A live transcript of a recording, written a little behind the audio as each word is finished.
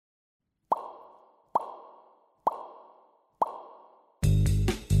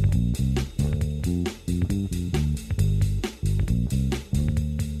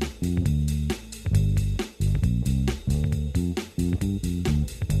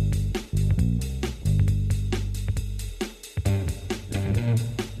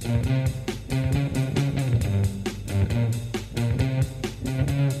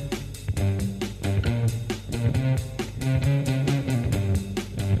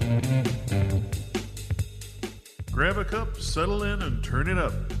Grab a cup, settle in, and turn it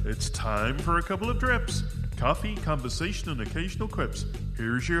up. It's time for a couple of drips. Coffee, conversation, and occasional quips.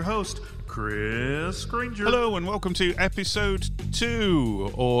 Here's your host, Chris Granger. Hello and welcome to episode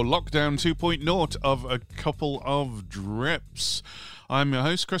 2, or lockdown 2.0 of A Couple of Drips. I'm your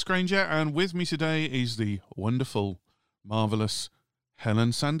host, Chris Granger, and with me today is the wonderful, marvellous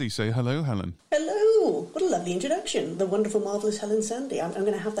Helene Sandy. Say hello, Helen. Hello. What a lovely introduction. The wonderful, marvellous Helene Sandy. I'm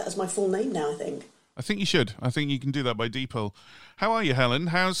going to have that as my full name now, I think. I think you should. I think you can do that by default. How are you, Helen?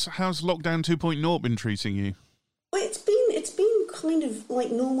 How's lockdown 2.0 been treating you? Well, it's been kind of like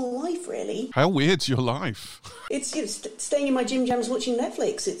normal life, really. How weird's your life? It's staying in my gym jams watching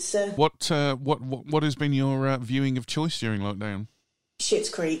Netflix. It's What has been your viewing of choice during lockdown? Schitt's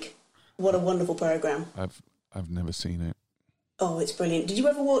Creek. What a wonderful program. I've never seen it. Oh, it's brilliant. Did you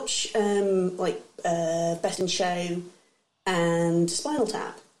ever watch Best in Show and Spinal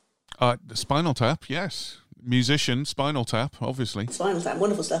Tap? Spinal Tap, yes. Musician, Spinal Tap, obviously. Spinal Tap,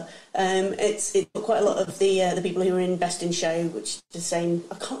 wonderful stuff. It's got quite a lot of the people who were in Best in Show, which is the same.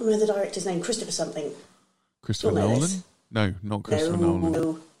 I can't remember the director's name. Christopher something. Christopher Nolan? No, not Christopher Nolan.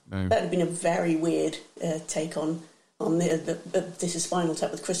 No. That would have been a very weird take on the This is Spinal Tap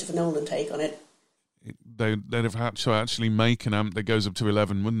with Christopher Nolan take on it. They'd have had to actually make an amp that goes up to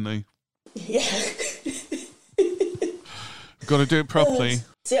 11, wouldn't they? Yeah. Got to do it properly.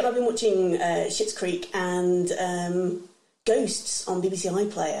 So yeah, I've been watching Schitt's Creek and Ghosts on BBC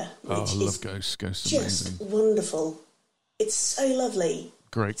iPlayer. Oh, I love Ghosts. Ghosts is amazing. Just wonderful. It's so lovely.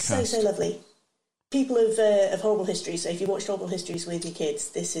 Great cast. So lovely. People of horrible histories, so if you watched horrible histories with your kids,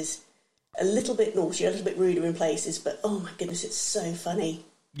 this is a little bit naughty, a little bit ruder in places, but oh my goodness, it's so funny.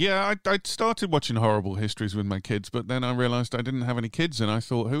 Yeah, I started watching horrible histories with my kids, but then I realised I didn't have any kids, and I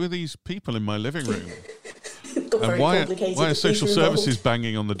thought, who are these people in my living room? And why are social services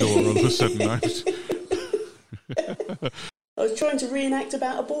banging on the door all of a sudden? I was trying to reenact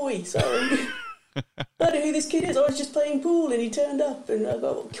about a boy, sorry. I don't know who this kid is. I was just playing pool and he turned up and I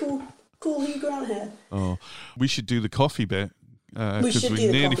got cool Hugh Grant hair. Oh, we should do the coffee bit. Because we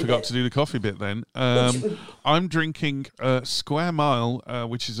nearly forgot to do the coffee bit then. I'm drinking Square Mile,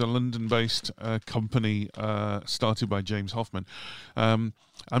 which is a London-based company started by James Hoffman.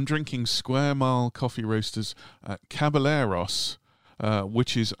 I'm drinking Square Mile Coffee Roasters Caballeros,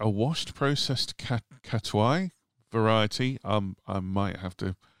 which is a washed processed Catuai variety. I might have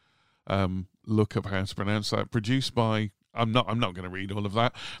to look up how to pronounce that. Produced by... I'm not going to read all of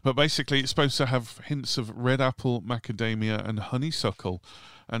that, but basically it's supposed to have hints of red apple, macadamia, and honeysuckle,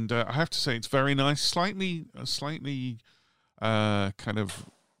 and I have to say it's very nice. Slightly kind of,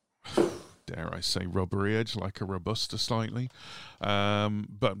 dare I say, rubbery edge, like a Robusta, slightly,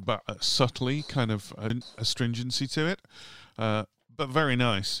 but subtly kind of a astringency to it, but very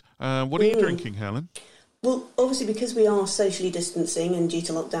nice. What are you drinking, Helen? Well, obviously because we are socially distancing and due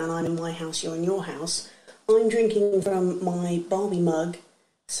to lockdown, I'm in my house, you're in your house. I'm drinking from my Barbie mug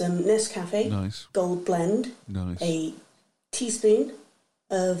some Nescafe nice. Gold Blend, nice. a heat teaspoon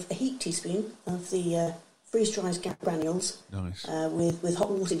of the freeze-dried granules, nice. with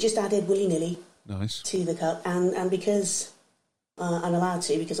hot water, just added willy-nilly nice. to the cup, and because I'm allowed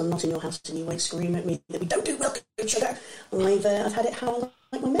to, because I'm not in your house and you won't scream at me that we don't do milk and sugar, I've had it how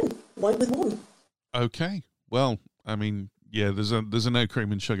like my men, white with one. Okay, well, I mean... Yeah, there's a no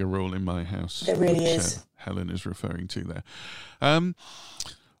cream and sugar rule in my house. There really is. Helen is referring to there.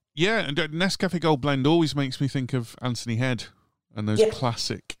 Yeah, and Nescafe Gold Blend always makes me think of Anthony Head and those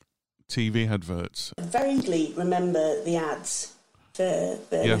classic TV adverts. I vaguely remember the ads for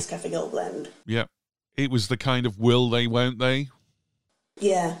Nescafe Gold Blend. Yeah, it was the kind of will they, won't they?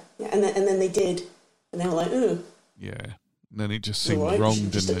 Yeah. And then they did, and they were like, ooh. Yeah, and then it just seemed wrong,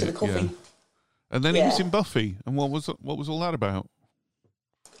 didn't it? Yeah. And then he was in Buffy, and what was all that about?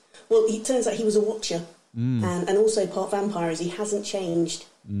 Well, it turns out he was a watcher, and also part vampire, as he hasn't changed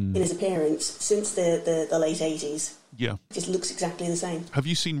in his appearance since the late 80s. Yeah. Just looks exactly the same. Have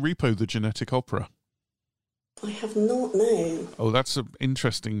you seen Repo, the Genetic Opera? I have not, no. Oh, that's an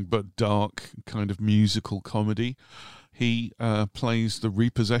interesting but dark kind of musical comedy. He plays the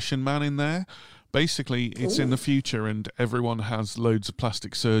repossession man in there. Basically, it's in the future and everyone has loads of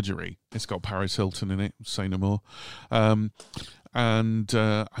plastic surgery. It's got Paris Hilton in it, say no more. And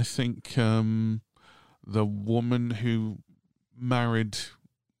I think the woman who married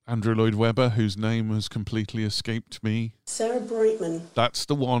Andrew Lloyd Webber, whose name has completely escaped me. Sarah Brightman. That's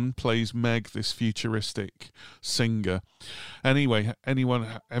the one, plays Meg, this futuristic singer. Anyway,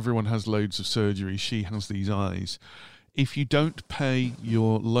 everyone has loads of surgery. She has these eyes. If you don't pay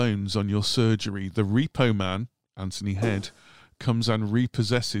your loans on your surgery, the repo man, Anthony Head, comes and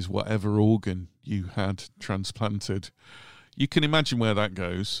repossesses whatever organ you had transplanted. You can imagine where that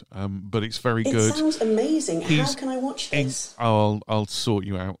goes, but it's very good. It sounds amazing. How can I watch this? I'll sort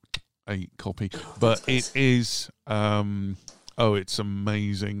you out a copy. But it is... it's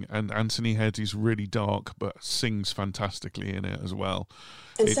amazing. And Anthony Head is really dark, but sings fantastically in it as well.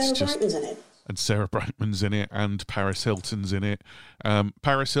 And Sarah Brightman's in it. And Sarah Brightman's in it, and Paris Hilton's in it.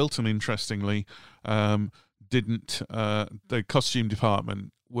 Paris Hilton, interestingly, didn't... the costume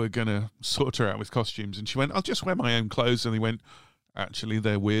department were going to sort her out with costumes, and she went, I'll just wear my own clothes. And they went, actually,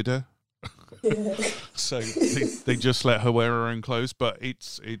 they're weirder. So they just let her wear her own clothes, but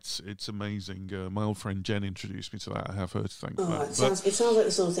it's amazing. My old friend Jen introduced me to that. I have her to thank for that. It sounds like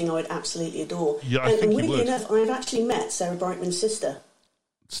the sort of thing I would absolutely adore. Yeah, I think you would. Weirdly enough, I've actually met Sarah Brightman's sister.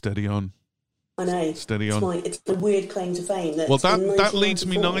 Steady on. I know. Steady on. It's the weird claim to fame. That leads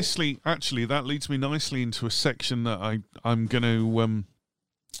me nicely. Actually, that leads me nicely into a section that I'm going to.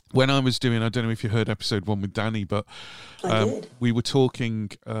 When I was doing, I don't know if you heard episode 1 with Danny, but we were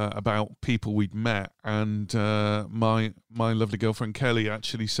talking about people we'd met, and my lovely girlfriend Kelly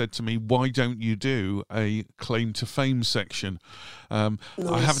actually said to me, "Why don't you do a claim to fame section?" Nice.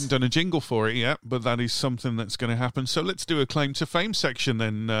 I haven't done a jingle for it yet, but that is something that's going to happen. So let's do a claim to fame section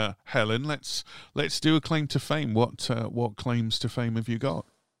then, Helen. Let's do a claim to fame. What claims to fame have you got?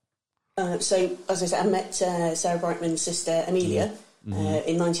 So, as I said, I met Sarah Brightman's sister Amelia.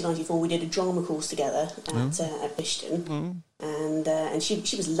 In 1994, we did a drama course together at Bishton, and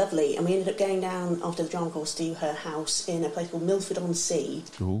she was lovely. And we ended up going down after the drama course to her house in a place called Milford-on-Sea,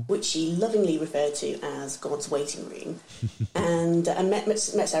 which she lovingly referred to as God's waiting room. And I met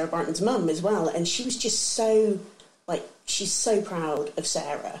Sarah Brightman's mum as well, and she was just so she's so proud of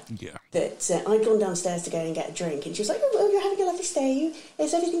Sarah that I'd gone downstairs to go and get a drink, and she was like, "Oh, you're having a lovely stay.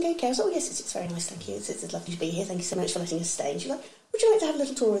 Is everything okay?" I was like, "Oh, yes, it's very nice, thank you. It's lovely to be here. Thank you so much for letting us stay." And she was like, "Would you like to have a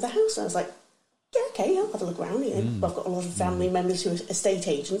little tour of the house?" And I was like, "Yeah, okay, I'll have a look around." I've got a lot of family members who are estate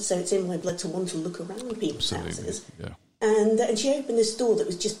agents, so it's in my blood to want to look around people's houses. Yeah. And she opened this door that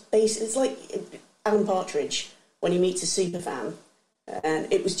was just basic. It's like Alan Partridge when he meets a super fan,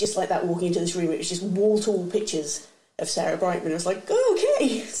 and it was just like that walking into this room. It was just wall-to-wall pictures of Sarah Brightman. I was like, "Oh,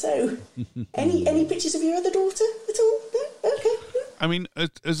 okay. So, any pictures of your other daughter at all? No? Okay." I mean,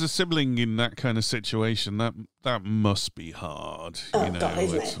 as a sibling in that kind of situation, that must be hard. God,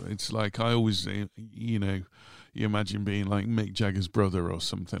 isn't it? It's like I always, you imagine being like Mick Jagger's brother or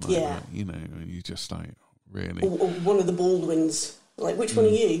something like that. And you just like really. Or one of the Baldwins. Like, which one are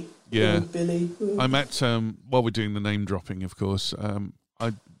you? Yeah, Billy. I met while we're doing the name dropping, of course.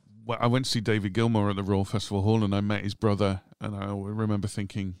 I went to see David Gilmour at the Royal Festival Hall, and I met his brother, and I remember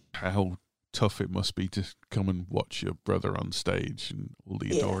thinking how tough it must be to come and watch your brother on stage and all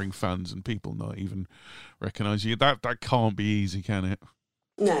the adoring fans and people not even recognise you. That can't be easy, can it?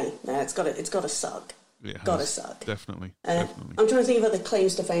 No, it's got to suck. Gotta suck. Definitely. I'm trying to think of other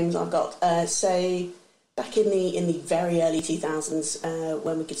claims to fame I've got. So back in the very early 2000s,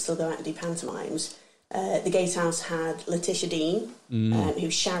 when we could still go out and do pantomimes. The Gatehouse had Letitia Dean,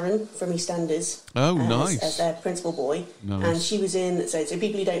 who's Sharon from EastEnders. Oh, nice. As their principal boy. Nice. And she was in, so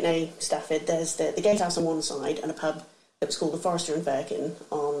people who don't know Stafford, there's the Gatehouse on one side and a pub that was called the Forester and Firkin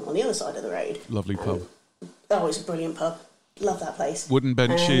on the other side of the road. Lovely pub. It's a brilliant pub. Love that place. Wooden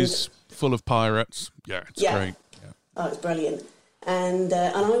benches, full of pirates. Yeah, it's great. Yeah. Oh, it's brilliant. And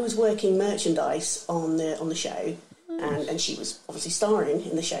I was working merchandise on the show, and she was obviously starring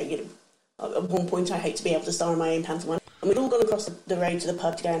in the show, At one point, I hate to be able to star in my own pantomime. And we'd all gone across the road to the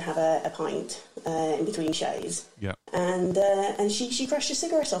pub to go and have a pint in between shows. Yeah. And she crashed a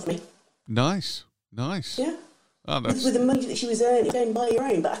cigarette off me. Nice. Yeah. Oh, with the money that she was earning, go and buy your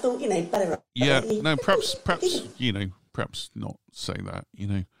own. But I thought, better. Yeah. No, perhaps, perhaps not say that,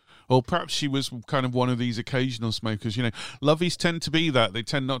 Or perhaps she was kind of one of these occasional smokers. Lovies tend to be that. They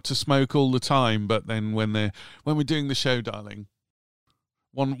tend not to smoke all the time, but then when we're doing the show, darling.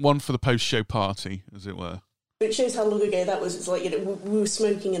 One for the post-show party, as it were. It shows how long ago that was. It's like, we were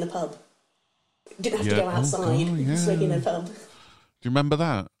smoking in a pub. Didn't have to go outside. Smoking in a pub. Do you remember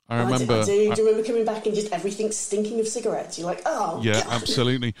that? I remember. I do. Do you remember coming back and just everything stinking of cigarettes? You're like, oh, yeah, God.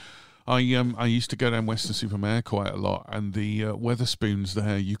 Absolutely. I used to go down Weston-super-Mare quite a lot, and the Wetherspoons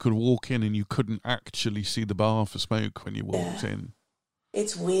there, you could walk in and you couldn't actually see the bar for smoke when you walked in.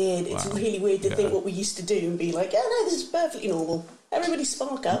 It's weird. Wow. It's really weird to think what we used to do and be like, no, this is perfectly normal. Everybody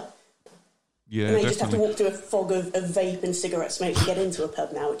spark up. Yeah, and they just have to walk through a fog of vape and cigarette smoke to get into a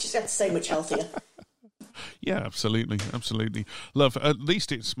pub now, which is so much healthier. Yeah, absolutely, absolutely. Love. At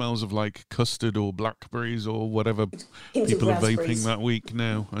least it smells of like custard or blackberries or whatever people are vaping that week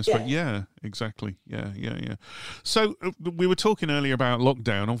now. I suppose. Yeah, exactly. Yeah. So we were talking earlier about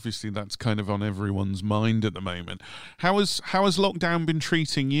lockdown. Obviously, that's kind of on everyone's mind at the moment. How has lockdown been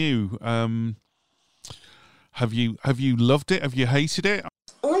treating you? Have you loved it? Have you hated it?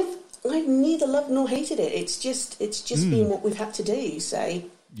 I've neither loved nor hated it. It's just been what we've had to do. So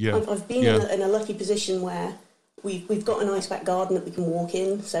I've been in a lucky position where we've got a nice back garden that we can walk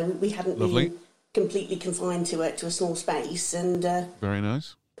in. So we hadn't been completely confined to a small space. And very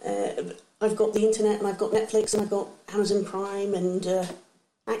nice. I've got the internet, and I've got Netflix, and I've got Amazon Prime, and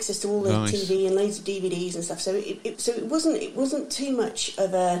access to all the TV and loads of DVDs and stuff. So it wasn't too much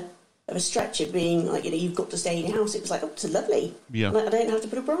of a stretch of being like, you've got to stay in your house. It was like, it's lovely. Yeah. I don't have to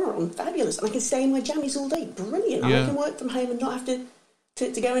put a bra on. Fabulous. And I can stay in my jammies all day. Brilliant. And I can work from home and not have to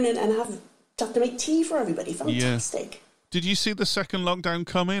go in and have to make tea for everybody. Fantastic. Yeah. Did you see the second lockdown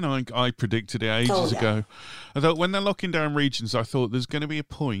coming? I predicted it ages ago. I thought when they're locking down regions, I thought there's going to be a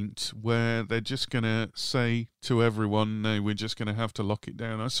point where they're just going to say to everyone, no, we're just going to have to lock it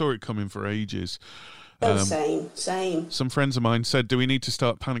down. I saw it coming for ages. Same. Some friends of mine said, do we need to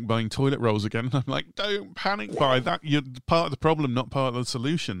start panic buying toilet rolls again? And I'm like, don't panic buy that. You're part of the problem, not part of the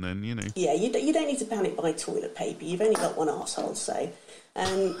solution then, Yeah, you don't need to panic buy toilet paper. You've only got one arsehole, so...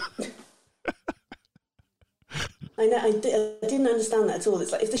 I know, I didn't understand that at all.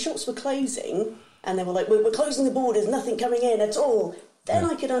 It's like, if the shops were closing and they were like, we're closing the borders, nothing coming in at all, then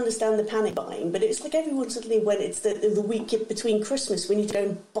I could understand the panic buying. But it's like everyone suddenly, when it's the week between Christmas, we need to go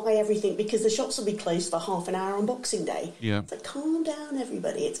and buy everything because the shops will be closed for half an hour on Boxing Day. Yeah. It's like, calm down,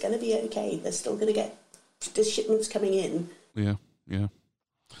 everybody. It's going to be okay. They're still going to get the shipments coming in. Yeah.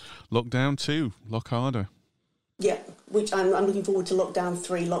 Lockdown 2, lock harder. Yeah, which I'm looking forward to Lockdown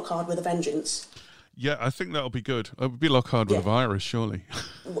 3, lock hard with a vengeance. Yeah, I think that'll be good. It would be lock hard with a virus, surely.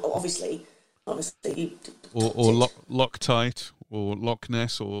 Well, obviously. Or Loctite, or Loch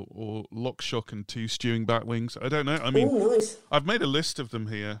Ness, or Lock Shock and 2 stewing bat wings. I don't know. I mean, nice. I've made a list of them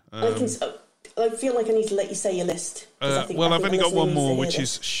here. I feel like I need to let you say your list. I've only got one more, which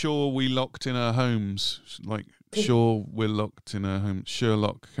is sure we locked in our homes. Like, sure we're locked in our homes.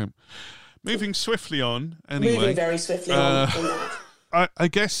 Sherlock. Moving swiftly on, anyway. Moving very swiftly on. I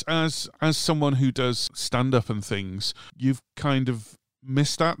guess as someone who does stand-up and things, you've kind of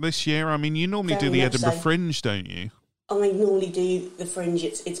missed that this year. I mean, you normally do the Edinburgh Fringe, don't you? I normally do the Fringe.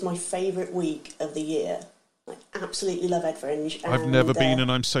 It's my favourite week of the year. I absolutely love Ed Fringe. I've never been, and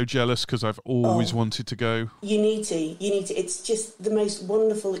I'm so jealous because I've always wanted to go. You need to. It's just the most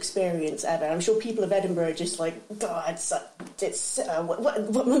wonderful experience ever. I'm sure people of Edinburgh are just like, God,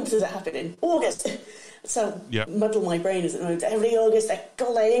 what month does it happen in? August. So muddle my brain as it moves. Every August,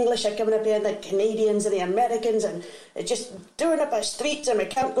 all the English are coming up here, and the Canadians and the Americans, and they're just doing up our streets, and we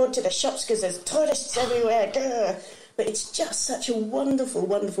can't go to the shops because there's tourists everywhere. Duh. But it's just such a wonderful,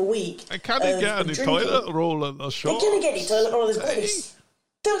 wonderful week. I can't get any toilet roll at the shop. I can't get any toilet roll. There's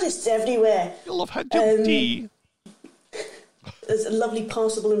tourists everywhere. You'll have had your tea. There's a lovely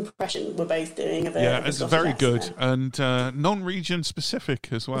passable impression we're both doing of it's very good and non-region specific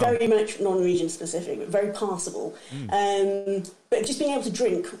as well. Very much non-region specific, but very passable. But just being able to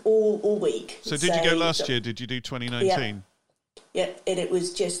drink all week. So did you go last year? Did you do 2019? Yeah, it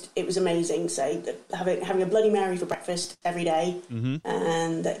was amazing. So having a Bloody Mary for breakfast every day,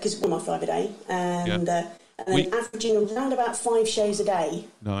 and because we're off 5 a day, and then averaging around about 5 shows a day.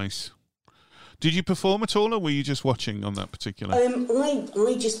 Nice. Did you perform at all, or were you just watching on that particular?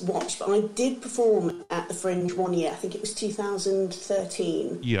 I just watched, but I did perform at the Fringe one year. I think it was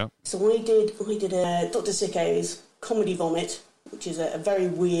 2013. Yeah. So I did Dr. Sicko's Comedy Vomit, which is a very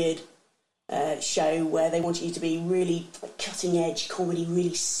weird show where they want you to be really cutting edge comedy,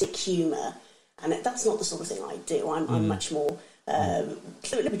 really sick humour, and that's not the sort of thing I do. I'm much more.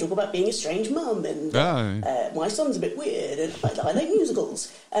 Let me talk about being a strange mum, and my son's a bit weird, and I like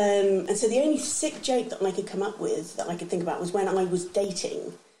musicals. And so the only sick joke that I could come up with, that I could think about, was when I was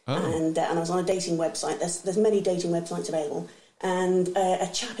dating, and I was on a dating website. There's many dating websites available, and a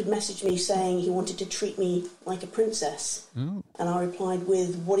chap had messaged me saying he wanted to treat me like a princess, and I replied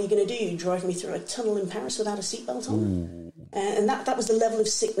with, "What are you going to do? Drive me through a tunnel in Paris without a seatbelt on?" And that was the level of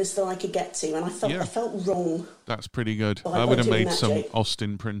sickness that I could get to, and I felt wrong. That's pretty good. I would have made some joke.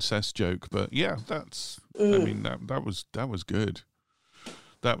 Austin princess joke, but that's. I mean, that was good.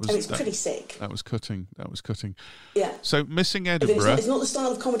 It's pretty sick. That was cutting. Yeah. So missing Edinburgh. It's not the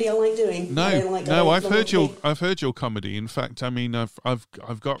style of comedy I like doing. No. I've heard your comedy. In fact, I mean,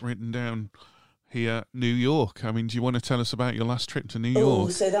 I've got written down here New York. I mean, do you want to tell us about your last trip to New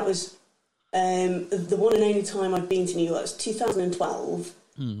York? So that was The one and only time I've been to New York was 2012,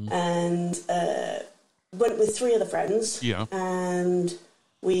 and went with 3 other friends. Yeah. And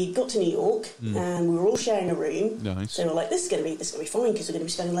we got to New York, and we were all sharing a room. Nice. So we were like, this is going to be fine because we're going to be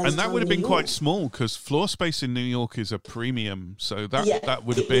spending loads of time. And that would have been quite small because floor space in New York is a premium. So that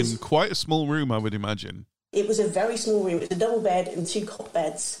would have been quite a small room, I would imagine. It was a very small room. It was a double bed and 2 cot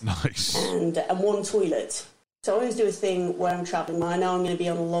beds. Nice. And 1 toilet. So I always do a thing where I'm travelling, when I know I'm going to be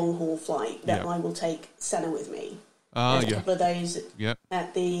on a long-haul flight, that I will take Senna with me. A couple of days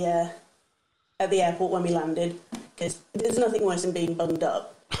at the airport when we landed, because there's nothing worse than being bunged up.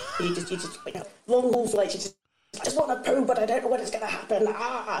 You just long-haul flights, I just want to poo, but I don't know when it's going to happen.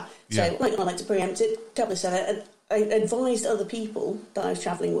 So I like to preempt it, a couple of Senna, and I advised other people that I was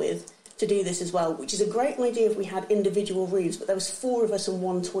travelling with to do this as well, which is a great idea if we had individual rooms, but there was 4 of us and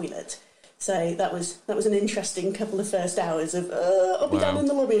 1 toilet. So that was an interesting couple of first hours of I'll be down in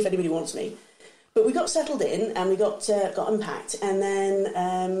the lobby if anybody wants me. But we got settled in and we got unpacked, and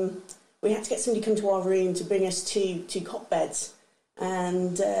then we had to get somebody to come to our room to bring us 2 cot beds.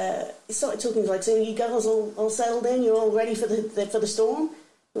 And he started talking like, so you girls all settled in? You're all ready for the storm?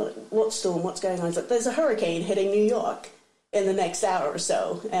 Like, what storm? What's going on? He's like, there's a hurricane hitting New York in the next hour or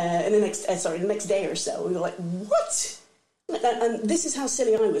so. The next day or so. We were like, what? And this is how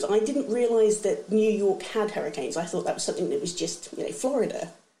silly I was. I didn't realise that New York had hurricanes. I thought that was something that was just, Florida.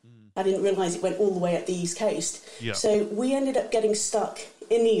 I didn't realise it went all the way up the East Coast. Yeah. So we ended up getting stuck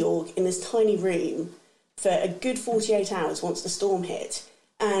in New York in this tiny room for a good 48 hours once the storm hit.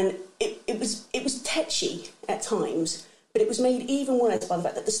 And it was tetchy at times, but it was made even worse by the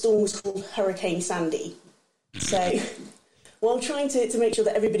fact that the storm was called Helene Sandy. So while trying to make sure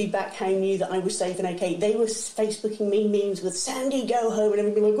that everybody back home knew that I was safe and okay, they were Facebooking me memes with Sandy, go home, and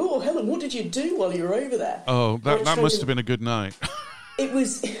everybody like, oh, Helen, what did you do while you were over there? Oh, that must have been a good night. It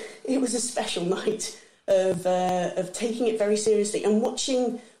was a special night of taking it very seriously and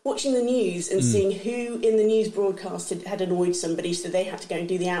watching the news and seeing who in the news broadcast had annoyed somebody, so they had to go and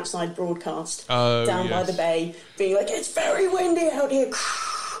do the outside broadcast down by the bay, being like, it's very windy out here.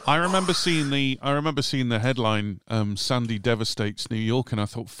 I remember seeing the headline, Sandy devastates New York, and I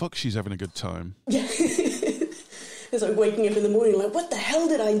thought, fuck, she's having a good time. Yeah. It's like waking up in the morning like, what the hell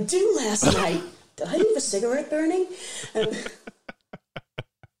did I do last night? Did I leave a cigarette burning?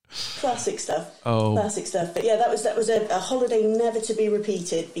 Classic stuff. Classic stuff. But yeah, that was a holiday never to be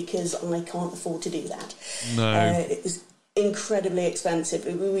repeated because I can't afford to do that. No. It was incredibly expensive.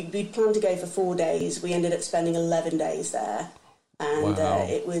 We'd planned to go for 4 days. We ended up spending 11 days there. And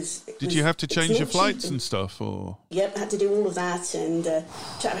it was. Did you have to change your flights and stuff, or? Yep, had to do all of that, and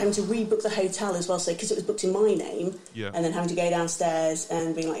having to rebook the hotel as well. So because it was booked in my name, and then having to go downstairs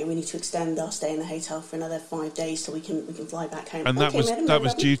and being like, we need to extend our stay in the hotel for another 5 days so we can fly back home. And that was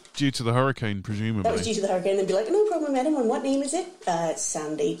due to the hurricane, presumably. That was due to the hurricane. And be like, no problem, madam. And what name is it? It's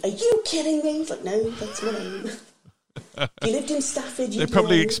Sandy. Are you kidding me? It's like, no, that's my name. You lived in Stafford. They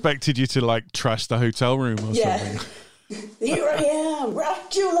probably expected you to like trash the hotel room or something. Here I am,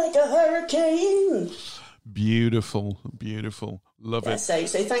 rock you like a hurricane. Beautiful, beautiful. Love it. So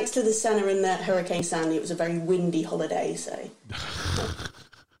thanks to the Senna and the Hurricane Sandy, it was a very windy holiday, so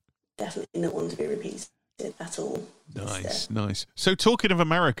definitely not one to be repeated at all. Nice. So talking of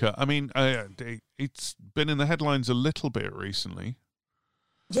America, I mean, it's been in the headlines a little bit recently.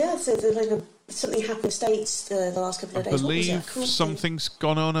 Yeah, so like something happened in the States the last couple of days. I believe something's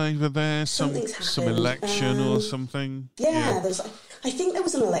gone on over there, some election or something. Yeah. I think there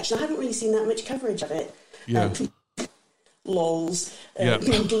was an election. I haven't really seen that much coverage of it. Yeah. Lols.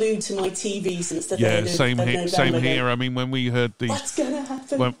 Been glued to my TV since the third of same here. I mean, when we heard what's going to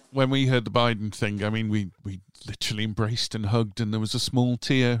happen? When we heard the Biden thing, I mean, we literally embraced and hugged, and there was a small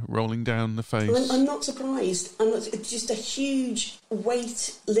tear rolling down the face. I'm not surprised. It's just a huge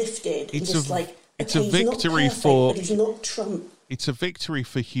weight lifted. It's a victory but he's not Trump. It's a victory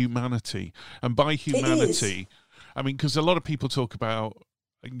for humanity, and by humanity, I mean, because a lot of people talk about,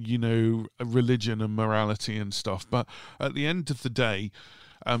 religion and morality and stuff, but at the end of the day,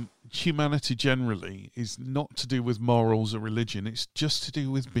 humanity generally is not to do with morals or religion. It's just to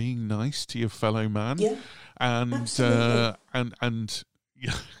do with being nice to your fellow man, and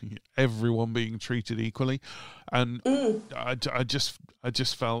everyone being treated equally. And I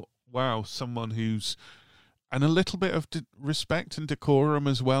just felt, wow, someone who's, and a little bit of respect and decorum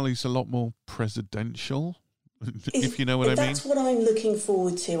as well. He's a lot more presidential. If you know what I mean. That's what I'm looking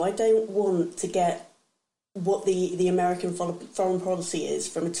forward to. I don't want to get what the American foreign policy is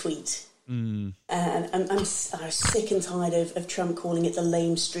from a tweet. And I'm sick and tired of Trump calling it the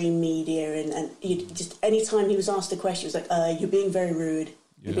lamestream media. And just any time he was asked a question, he was like, you're being very rude.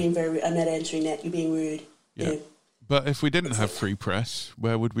 You're being very rude. I'm not answering that. You're being rude. Yeah. You know? But if we didn't have free press,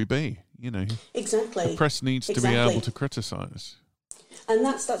 where would we be? Exactly. The press needs to be able to criticise. And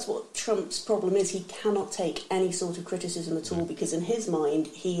that's what Trump's problem is. He cannot take any sort of criticism at all because in his mind,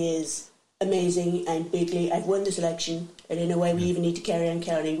 he is amazing and bigly, I've won this election, and in a way we even need to carry on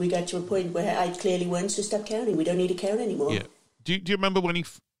counting. We got to a point where I clearly won, so stop counting. We don't need to count anymore. Yeah. Do you remember when he,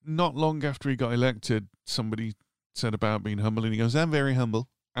 not long after he got elected, somebody said about being humble, and he goes, I'm very humble.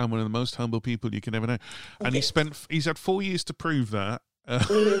 I'm one of the most humble people you can ever know. And he's had 4 years to prove that. It's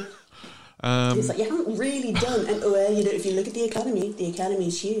like, you haven't really done, and if you look at the economy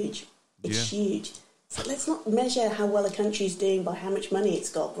is huge. It's huge. So let's not measure how well a country's doing by how much money it's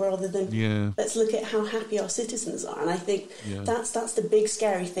got, rather than let's look at how happy our citizens are. And I think that's the big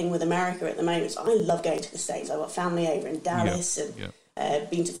scary thing with America at the moment. So I love going to the States. I've got family over in Dallas and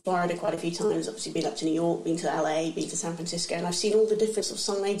been to Florida quite a few times. Obviously, been up to New York, been to LA, been to San Francisco, and I've seen all the different sort of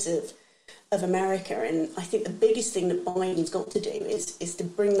sides of America. And I think the biggest thing that Biden's got to do is to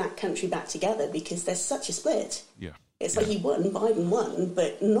bring that country back together because there's such a split. Yeah, it's like Biden won,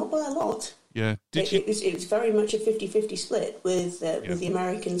 but not by a lot. Yeah, it was very much a 50-50 split with the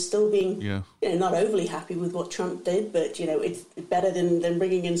Americans still being not overly happy with what Trump did, but it's better than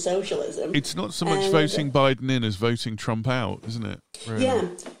bringing in socialism. It's not so much voting Biden in as voting Trump out, isn't it? Really? Yeah.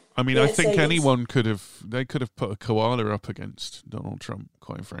 I mean, I think anyone could have put a koala up against Donald Trump,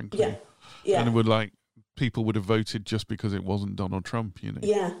 quite frankly. Yeah. Yeah. And people would have voted just because it wasn't Donald Trump,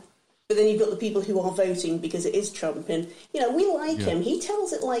 Yeah. But then you've got the people who are voting because it is Trump. And, we like him. He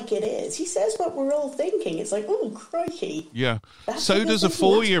tells it like it is. He says what we're all thinking. It's like, oh, crikey. Yeah. So does a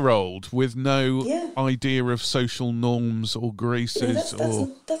 4-year-old with no idea of social norms or graces.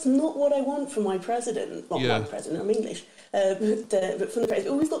 That's not what I want from my president. Not my president, I'm English. But from the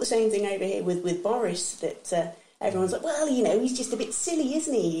president. We've got the same thing over here with Boris that... everyone's like, well, he's just a bit silly,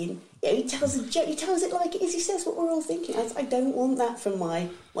 isn't he? And, he tells a joke, he tells it like it is, he says what we're all thinking. I don't want that from my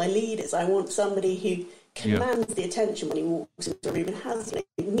leaders. I want somebody who commands the attention when he walks into a room and has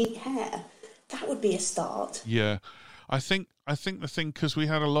neat hair. That would be a start. Yeah. I think the thing, because we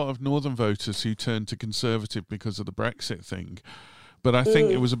had a lot of northern voters who turned to Conservative because of the Brexit thing, but I think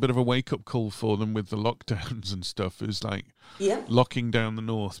it was a bit of a wake-up call for them with the lockdowns and stuff. It was like locking down the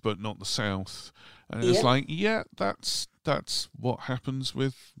north but not the south. And it's like, that's what happens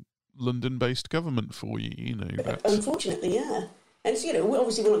with London-based government for you, Unfortunately, yeah. And so,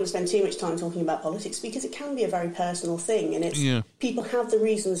 obviously we're not going to spend too much time talking about politics because it can be a very personal thing, and it's people have the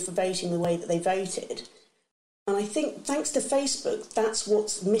reasons for voting the way that they voted. And I think, thanks to Facebook, that's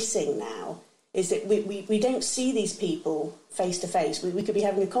what's missing now, is that we don't see these people face-to-face. We could be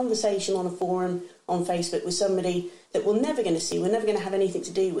having a conversation on a forum on Facebook with somebody that we're never going to see, we're never going to have anything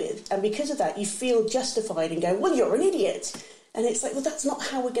to do with. And because of that, you feel justified in going, well, you're an idiot. And it's like, well, that's not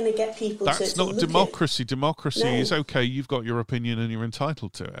how we're going to get people to That's not democracy. Democracy is, okay, you've got your opinion and you're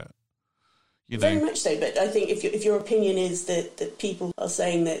entitled to it. Very much so, but I think if your opinion is that people are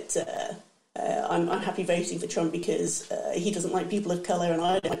saying that I'm happy voting for Trump because he doesn't like people of colour and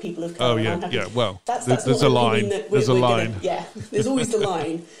I don't like people of colour. Oh, yeah, well, there's a line. There's a line. There's always the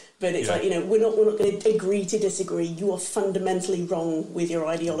line. But it's like, we're not going to agree to disagree. You are fundamentally wrong with your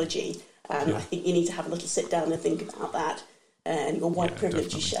ideology. And I think you need to have a little sit down and think about that. And your white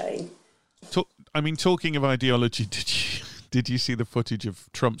privilege is showing. Talking of ideology, did you see the footage of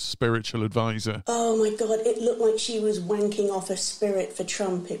Trump's spiritual advisor? Oh my God, it looked like she was wanking off a spirit for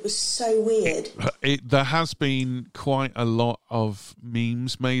Trump. It was so weird. There has been quite a lot of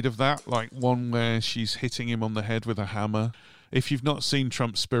memes made of that, like one where she's hitting him on the head with a hammer. If you've not seen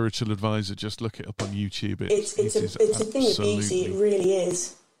Trump's spiritual advisor, just look it up on YouTube. It's a thing of beauty, it really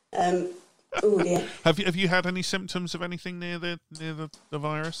is. Oh dear. Have you had any symptoms of anything near the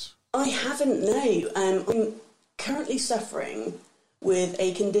virus? I haven't, no. I'm currently suffering with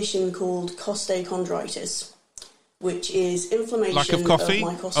a condition called costochondritis, which is inflammation lack of coffee.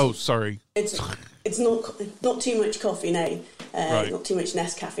 Of my costo. Oh, sorry. It's not too much coffee, no. Not too much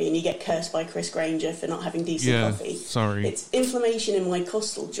Nescafe, and you get cursed by Chris Granger for not having decent coffee. Sorry. It's inflammation in my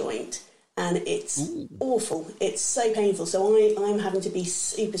costal joint, and it's awful. It's so painful. So I'm having to be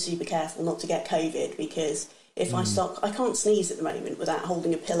super, super careful not to get COVID, because if I can't sneeze at the moment without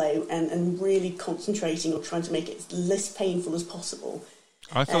holding a pillow and really concentrating on trying to make it as less painful as possible.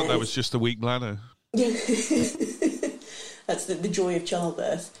 I thought that was just a weak bladder. Yeah. That's the joy of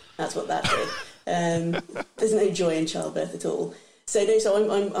childbirth. That's what that did. There's no joy in childbirth at all. So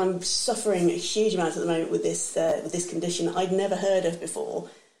I'm suffering a huge amount at the moment with this condition that I'd never heard of before.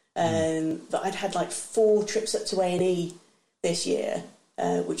 But I'd had like 4 trips up to A&E this year,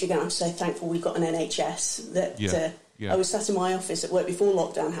 which again I'm so thankful we've got an NHS that I was sat in my office at work before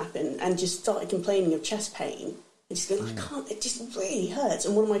lockdown happened and just started complaining of chest pain. And just going, I can't, it just really hurts.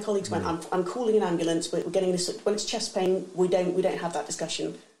 And one of my colleagues went, I'm calling an ambulance, but we're getting this, when it's chest pain, we don't have that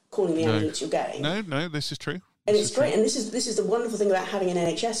discussion. Calling the ambulance, you're going. No, this is true. And it's great, and this is the wonderful thing about having an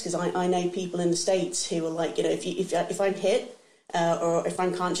NHS, because I know people in the States who are like, if I'm hit or if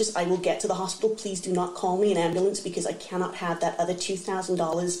I'm conscious, I will get to the hospital. Please do not call me an ambulance because I cannot have that other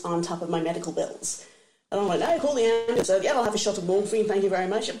 $2,000 on top of my medical bills. And I'm like, no, call the ambulance. So, I'll have a shot of morphine, thank you very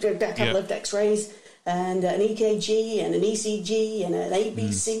much. I'll do a couple of X-rays and an EKG and an ECG and an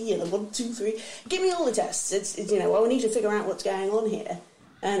ABC and a 1, 2, 3. Give me all the tests. It's I need to figure out what's going on here.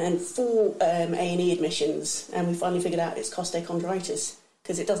 And 4 A&E admissions, and we finally figured out it's costochondritis,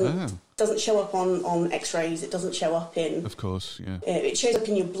 because it doesn't show up on X-rays. It doesn't show up in. Of course, yeah. It shows up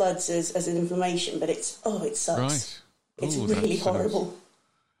in your bloods as an inflammation, but it sucks. Right. It's really horrible.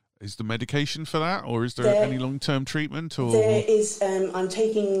 Is the medication for that, or is there any long-term treatment? Or there is. I'm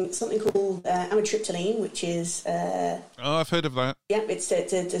taking something called amitriptyline, which is. I've heard of that. Yeah, it's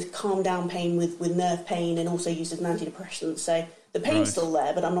to calm down pain with nerve pain, and also used as an antidepressant. So the pain's still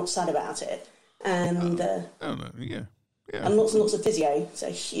there, but I'm not sad about it. And and lots and lots of physio.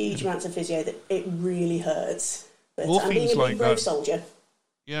 So huge amounts of physio that it really hurts. But I'm being a big brave soldier.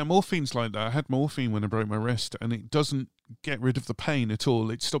 Yeah, morphine's like that. I had morphine when I broke my wrist, and it doesn't get rid of the pain at all.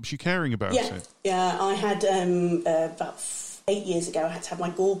 It stops you caring about it. Yeah, I had about 8 years ago, I had to have my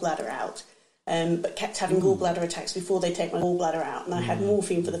gallbladder out, but kept having gallbladder attacks before they take my gallbladder out, and I had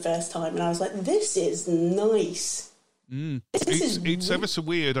morphine for the first time, and I was like, this is nice. It's ever so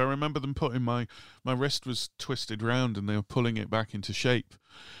weird. I remember them putting my wrist was twisted round, and they were pulling it back into shape.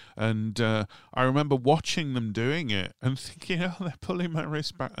 And I remember watching them doing it and thinking, they're pulling my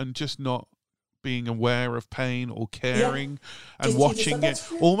wrist back, and just not being aware of pain or caring, and watching it,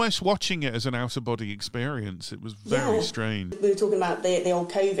 almost watching it as an out-of-body experience. It was very strange. We were talking about the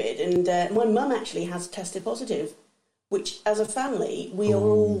old COVID, and my mum actually has tested positive, which as a family we are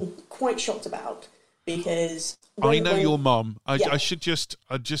all quite shocked about, because I know your mum. I should just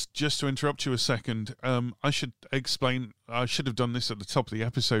to interrupt you a second. I should explain. I should have done this at the top of the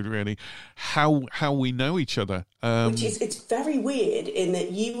episode. Really, how we know each other. Which is, it's very weird in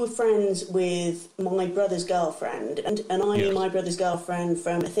that you were friends with my brother's girlfriend, and I knew my brother's girlfriend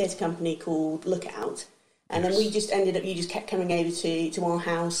from a theatre company called Lookout, and then we just ended up. You just kept coming over to our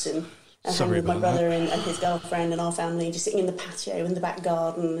house and hanging with my brother and his girlfriend and our family, just sitting in the patio in the back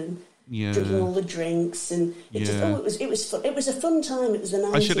garden and. Drinking all the drinks, and it was fun. It was a fun time. It was the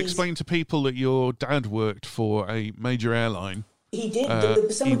 90s. I should explain to people that your dad worked for a major airline. He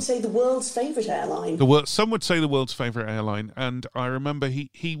did. Some would say the world's favourite airline. Some would say the world's favourite airline, and I remember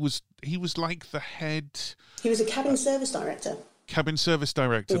he was like the head. He was a cabin service director. Cabin service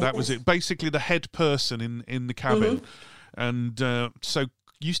director. That was it. Basically, the head person in the cabin, and so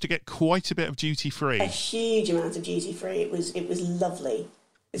used to get quite a bit of duty free. A huge amount of duty free. It was lovely.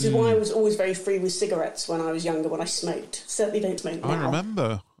 This is why I was always very free with cigarettes when I was younger, when I smoked. Certainly don't smoke now. I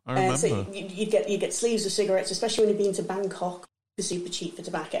remember. So you get sleeves of cigarettes, especially when you've been to Bangkok, for super cheap for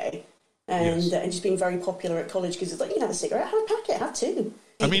tobacco. And just being very popular at college, because it's like, you can have a cigarette, have a packet, have two.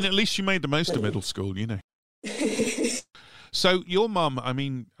 I mean, at least you made the most of middle school, So your mum, I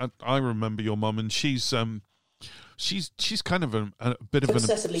mean, I remember your mum, and she's kind of a bit of an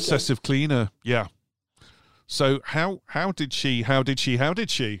obsessive cleaner. Yeah. So how did she?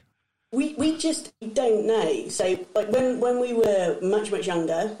 We just don't know. So like when we were much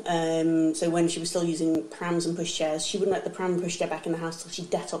younger, so when she was still using prams and pushchairs, she wouldn't let the pram and pushchair back in the house till she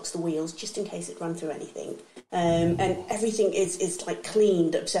detoxed the wheels, just in case it run through anything. And everything is like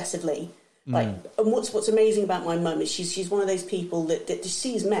cleaned obsessively. Like, and what's amazing about my mum is she's one of those people that just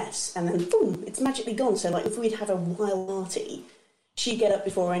sees mess and then boom, it's magically gone. So like if we'd have a wild party, she'd get up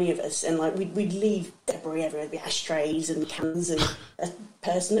before any of us, and like we'd leave debris everywhere. There'd be ashtrays and cans, and a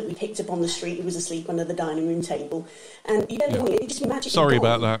person that we picked up on the street who was asleep under the dining room table. And you don't know, it just magically. Sorry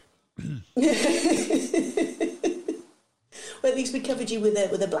about that. Well, at least we covered you with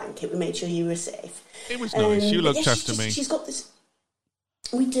a blanket. We made sure you were safe. It was nice. You looked after me. She's got this.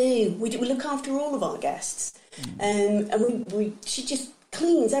 We do. We look after all of our guests, and she just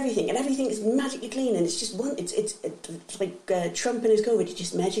cleans everything, and everything is magically clean, and it's just it's like Trump and his COVID. It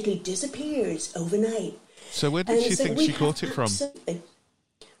just magically disappears overnight. So where did she think she caught it from?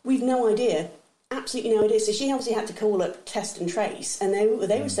 We've no idea. Absolutely no idea. So she obviously had to call up Test and Trace, and they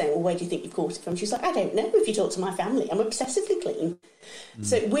were saying, well, where do you think you've caught it from? She's like, I don't know. If you talk to my family, I'm obsessively clean.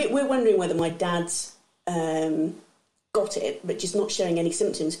 So we're wondering whether my dad's got it, but just not showing any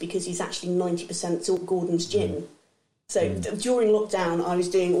symptoms, because he's actually 90% Gordon's gin. So during lockdown, I was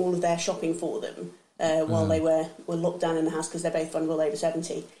doing all of their shopping for them, while they were locked down in the house because they're both vulnerable over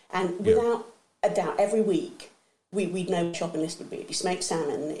 70. And without a doubt, every week we'd know what the shopping list would be. It'd be smoked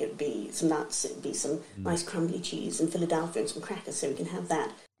salmon, it would be some nuts, it would be some nice crumbly cheese and Philadelphia and some crackers, so we can have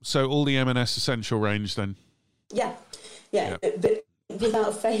that. So all the M&S essential range then? Yeah. But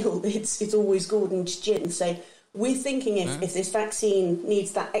without fail, it's always Gordon's gin. So we're thinking if this vaccine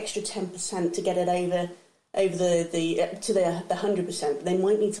needs that extra 10% to get it over the 100%, they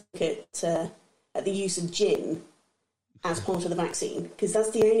might need to look at the use of gin as part of the vaccine, because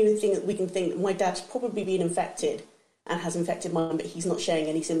that's the only thing that we can think that my dad's probably been infected and has infected mine, but he's not showing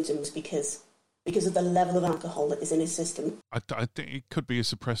any symptoms because of the level of alcohol that is in his system. I think it could be a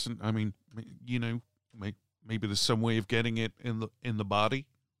suppressant. I mean, maybe there's some way of getting it in the body,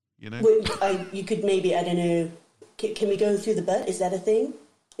 Well, you could maybe, I don't know, can we go through the butt? Is that a thing?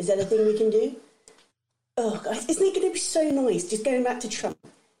 Is that a thing we can do? Oh, guys, isn't it going to be so nice, just going back to Trump,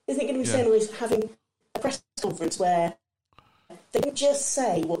 isn't it going to be so nice having a press conference where they can just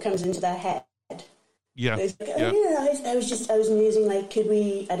say what comes into their head? Yeah. I was musing, like, could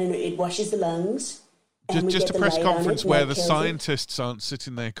we, I don't know, it washes the lungs. Just a press conference where the scientists aren't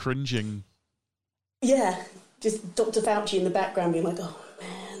sitting there cringing. Yeah, just Dr. Fauci in the background being like, oh,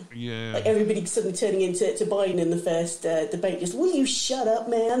 man. Yeah. Like everybody suddenly turning into Biden in the first debate, just, will you shut up,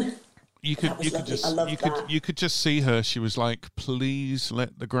 man? You could just see her. She was like, please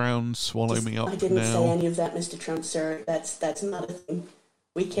let the ground swallow me up now. I didn't say any of that, Mr. Trump, sir. That's not a thing.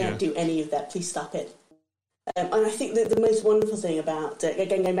 We can't do any of that. Please stop it. And I think that the most wonderful thing about,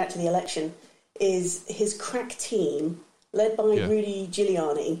 going back to the election, is his crack team, led by Rudy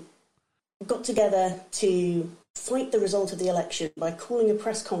Giuliani, got together to fight the result of the election by calling a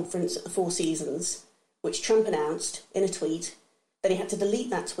press conference at the Four Seasons, which Trump announced in a tweet. Then he had to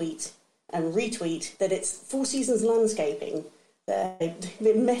delete that tweet and retweet that it's Four Seasons Landscaping. They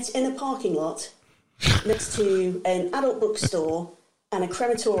met in a parking lot next to an adult bookstore and a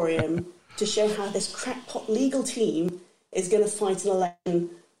crematorium to show how this crackpot legal team is going to fight an election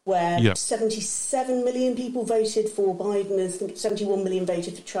where 77 million people voted for Biden and 71 million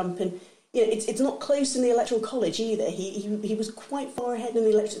voted for Trump. And it's not close in the Electoral College either. He was quite far ahead in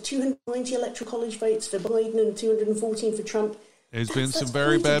the election. 290 Electoral College votes for Biden and 214 for Trump. There's been some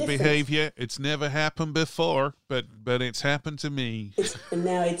very bad behaviour. It's never happened before, but it's happened to me. And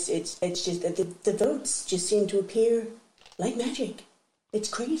now it's just the votes just seem to appear like magic. It's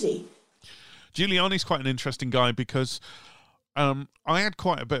crazy. Giuliani's quite an interesting guy because I had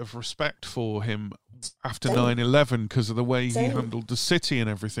quite a bit of respect for him after 9/11 because of the way he handled the city and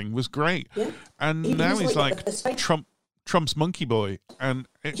everything was great. Yeah. And now he's like Trump's monkey boy, and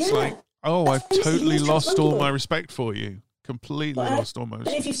it's like, I've totally lost all my respect for you. Completely lost almost.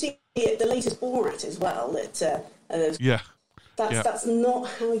 And if you see the latest Borat as well, that's not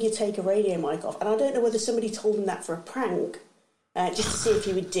how you take a radio mic off. And I don't know whether somebody told him that for a prank, just to see if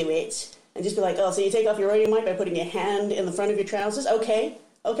he would do it, and just be like, so you take off your radio mic by putting your hand in the front of your trousers? Okay,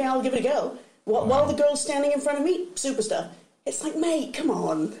 I'll give it a go. While the girl's standing in front of me, super stuff. It's like, mate, come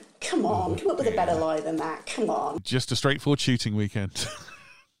on, come up with a better lie than that. Come on. Just a straightforward shooting weekend.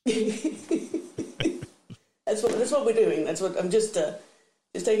 That's what we're doing. That's what I'm just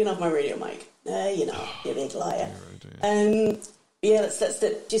taking off my radio mic. You big liar.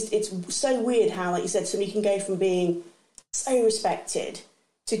 It's so weird how, like you said, somebody can go from being so respected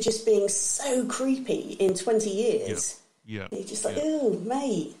to just being so creepy in 20 years. Yeah. You're just like, oh,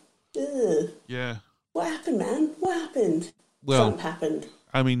 mate. Ugh. Yeah. What happened, man? What happened? Well, Trump happened.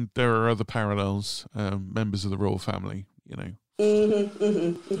 I mean, there are other parallels. Members of the royal family, I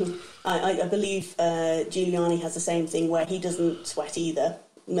believe Giuliani has the same thing where he doesn't sweat either.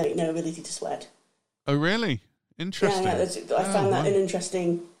 No ability to sweat. Oh, really? Interesting. Yeah, I found that an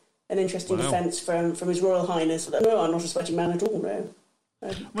interesting defence from His Royal Highness. No, I'm not a sweaty man at all. No.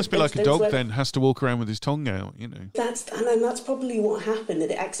 Must be like a dog then, has to walk around with his tongue out, That's probably what happened.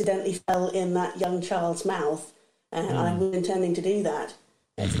 That it accidentally fell in that young child's mouth, and I was intending to do that.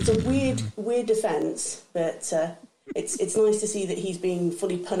 It's a weird defence, but. It's nice to see that he's being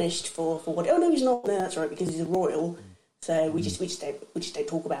fully punished for what. Oh no, he's not. No, that's right, because he's a royal. So we just don't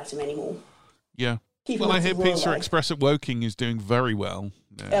talk about him anymore. Yeah. I hear Pizza Express at Woking is doing very well.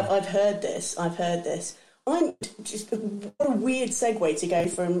 Yeah. I've heard this. I'm just what a weird segue to go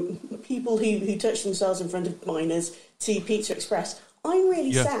from people who touch themselves in front of minors to Pizza Express. I'm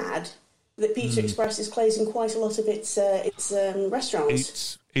really sad that Pizza Express is closing quite a lot of its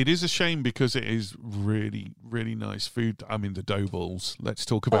restaurants. It is a shame because it is really, really nice food. I mean, the dough balls. Let's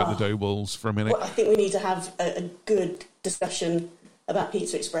talk about the dough balls for a minute. Well, I think we need to have a good discussion about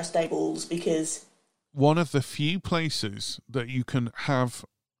Pizza Express dough balls because... One of the few places that you can have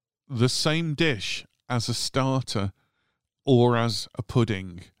the same dish as a starter or as a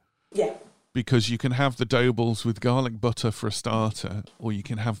pudding. Yeah. Because you can have the dough balls with garlic butter for a starter, or you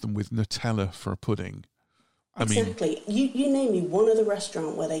can have them with Nutella for a pudding. Exactly. You name me one other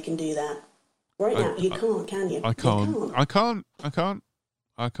restaurant where they can do that. Right now, you can't, can you? I can't. I can't.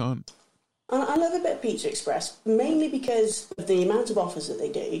 I love a bit of Pizza Express, mainly because of the amount of offers that they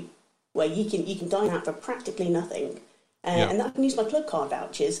do, where you can dine out for practically nothing. And I can use my club card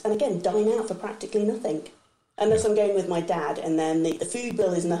vouchers, and again, dine out for practically nothing. Unless I'm going with my dad, and then the food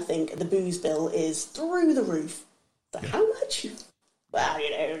bill is nothing, the booze bill is through the roof. So how much? Well,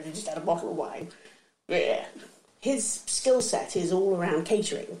 just had a bottle of wine. Yeah. His skill set is all around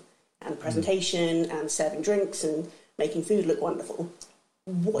catering and presentation and serving drinks and making food look wonderful.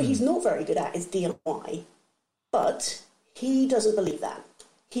 What he's not very good at is DIY, but he doesn't believe that.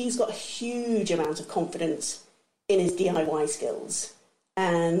 He's got a huge amount of confidence in his DIY skills.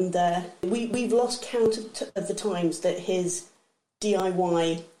 And we've lost count of the times that his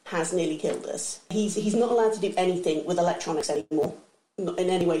DIY has nearly killed us. He's not allowed to do anything with electronics anymore, not in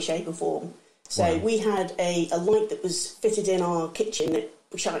any way, shape or form. So we had a light that was fitted in our kitchen that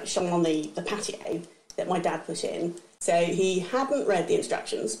shone on the patio that my dad put in. So he hadn't read the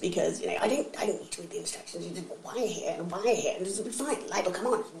instructions because, I don't need to read the instructions. You just wire here and wire here and it'll be fine. Light will come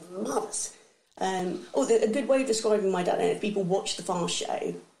on. It's marvellous. A good way of describing my dad, and if people watch the Fast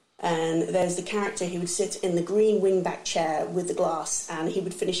Show, and there's the character who would sit in the green wingback chair with the glass, and he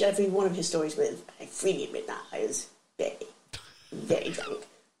would finish every one of his stories with, I freely admit that I was very, very drunk.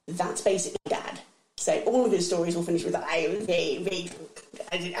 That's basically Dad. So all of his stories will finish with, I was very, very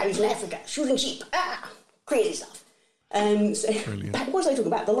drunk. I was in Africa, shooting sheep. Crazy stuff. What was I talking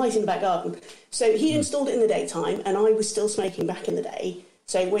about? The light in the back garden. So he installed it in the daytime, and I was still smoking back in the day.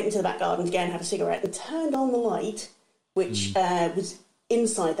 So I went into the back garden again, had a cigarette, and turned on the light, which was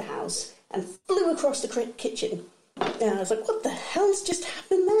inside the house, and flew across the kitchen. And I was like, what the hell's just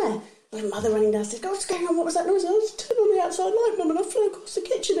happened there? My mother running downstairs, what's going on? What was that noise? I was turned on the outside light, Mum, and I flew across the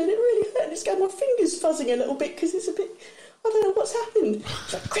kitchen, and it really hurt. And it's got my fingers fuzzing a little bit because it's a bit, I don't know what's happened.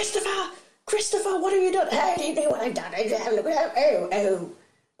 She's like, Christopher, what have you done? I don't know what I've done.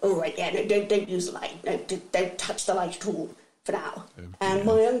 Oh, right, yeah, no, don't use the light. No, don't touch the light at all for now. And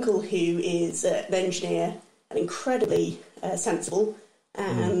my uncle, who is an engineer and incredibly sensible,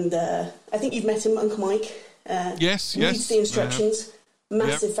 and I think you've met him, Uncle Mike. Yes. Reads the instructions.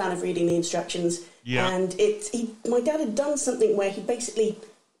 Massive fan of reading the instructions. And my dad had done something where he basically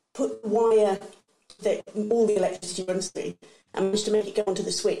put wire that all the electricity runs through and managed to make it go onto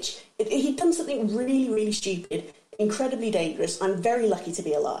the switch. He'd done something really, really stupid, incredibly dangerous. I'm very lucky to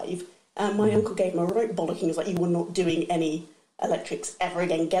be alive. My uncle gave him a right bollocking. He was like, you were not doing any electrics ever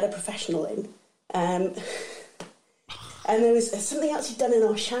again. Get a professional in. And there was something else he'd done in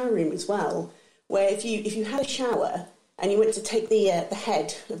our shower room as well, where if you had a shower and you went to take the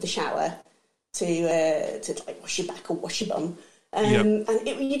head of the shower to like wash your back or wash your bum, and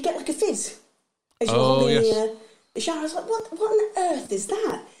you'd get like a fizz as you were holding the shower. I was like, what on earth is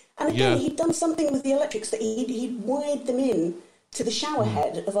that? And again, he'd done something with the electrics that he'd wired them in to the shower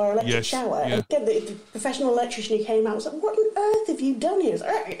head of our electric shower. And again, the professional electrician who came out was like, what on earth have you done here? It's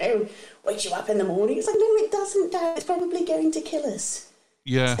like, I don't know, wakes you up in the morning. It's like, no, it doesn't, Dad. It's probably going to kill us.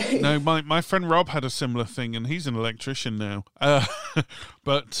 Yeah, no, my friend Rob had a similar thing, and he's an electrician now.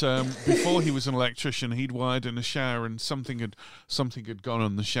 But before he was an electrician, he'd wired in a shower, and something had gone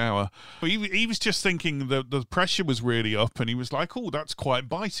on the shower. He was just thinking the pressure was really up, and he was like, "Oh, that's quite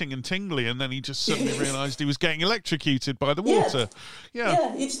biting and tingly," and then he just suddenly realised he was getting electrocuted by the water.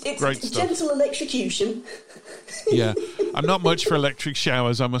 It's great stuff. Gentle electrocution. Yeah, I'm not much for electric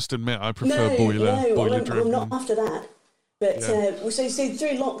showers, I must admit. I prefer boiler driven. I'm not after that. But so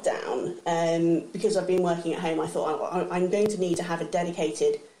through lockdown, because I've been working at home, I thought I'm going to need to have a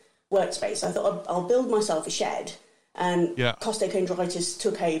dedicated workspace. I thought I'll build myself a shed, and costochondritis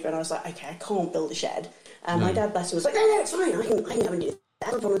took over, and I was like, okay, I can't build a shed. And my dad, bless him, was like, no, it's fine. I can go and do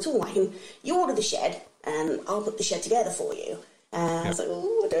that. No problem at all. You order the shed, and I'll put the shed together for you. And I was like,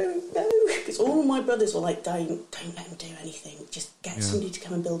 oh, I don't know, because all my brothers were like, don't let him do anything. Just get somebody to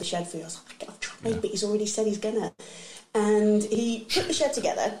come and build a shed for you. I was like, I've tried, but he's already said he's gonna. And he put the shed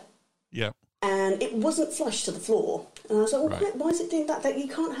together. Yeah. And it wasn't flush to the floor. And I was like, well, why is it doing that? Like, you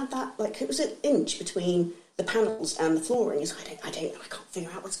can't have that. Like, it was an inch between the panels and the flooring. He's like, I don't know. I can't figure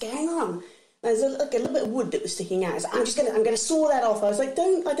out what's going on. There's a little bit of wood that was sticking out. I was like, I'm going to saw that off. I was like, I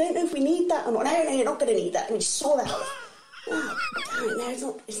don't know if we need that or not. No, you're not going to need that. And he saw that off. Oh, damn,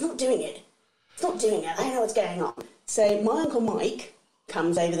 no, it's not doing it. It's not doing it. I don't know what's going on. So my Uncle Mike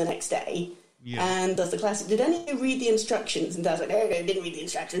comes over the next day. and does the classic, did any of you read the instructions? And Dad's like, no, didn't read the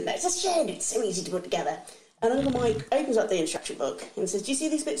instructions. No, it's a shed, it's so easy to put together. And Uncle Mike opens up the instruction book and says, do you see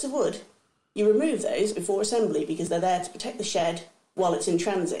these bits of wood? You remove those before assembly because they're there to protect the shed while it's in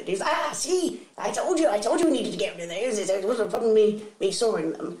transit. He's like, see, I told you we needed to get rid of those. It wasn't a problem me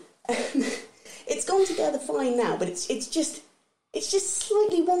sawing them. It's gone together fine now, but it's just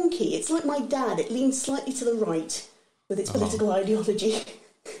slightly wonky. It's like my dad. It leans slightly to the right with its political ideology.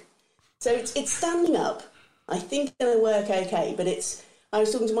 So it's standing up. I think it's going to work okay, but I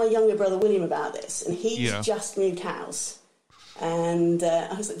was talking to my younger brother William about this, and he's just moved house. And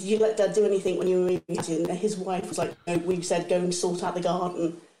I was like, did you let Dad do anything when you were moving house? And his wife was like, no, we said go and sort out the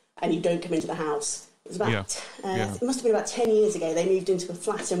garden and you don't come into the house. It was about, it must have been about 10 years ago, they moved into a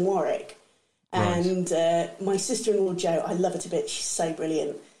flat in Warwick. And my sister-in-law Jo, I love her to bits, she's so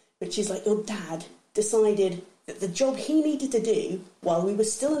brilliant, but she's like, your dad decided that the job he needed to do while we were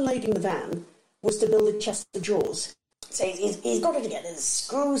still unloading the van was to build a chest of drawers. So he's got it together, there's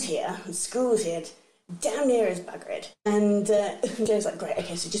screws here, damn near as buggered. And Joe's like, great,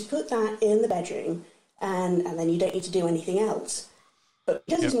 okay, so just put that in the bedroom and then you don't need to do anything else. But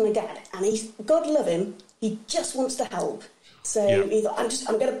because he's my dad, and he's, God love him, he just wants to help. So he thought,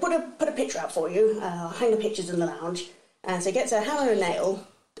 I'm going to put a picture out for you. I'll hang the pictures in the lounge. And so he gets a hammer and nail,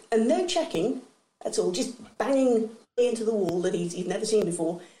 and no checking at all, just banging into the wall that he's never seen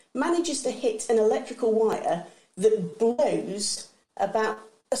before, manages to hit an electrical wire that blows about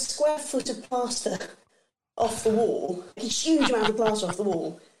a square foot of plaster off the wall, a huge amount of plaster off the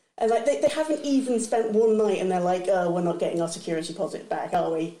wall. And like they haven't even spent one night and they're like, oh, we're not getting our security deposit back,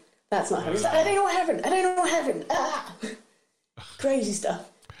 are we? That's not happening. Like, I don't know what happened. Ah! Crazy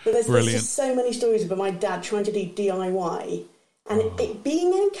stuff. But there's just so many stories about my dad trying to do DIY and it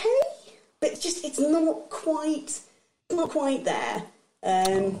being okay, but it's not quite there.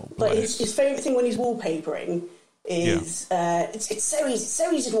 But his favourite thing when he's wallpapering is it's so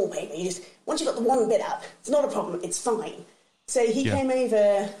easy to wallpaper. You just once you've got the one bit up, it's not a problem. It's fine. So he came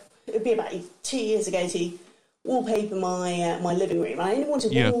over. It would be about 2 years ago to wallpaper my living room. I only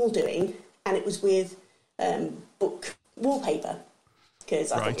wanted one wall doing, and it was with book wallpaper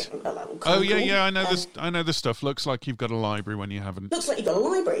because I think it that cool. I know this stuff. Looks like you've got a library when you haven't. Looks like you've got a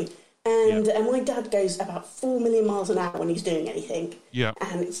library. And my dad goes about 4 million miles an hour when he's doing anything. Yeah.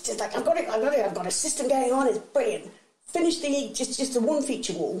 And it's just like, I've got a system going on, it's brilliant. Finished just the one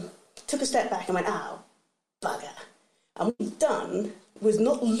feature wall, took a step back and went, oh, bugger. And what he'd done was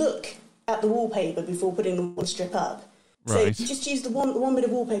not look at the wallpaper before putting the one strip up. Right. So just use the one bit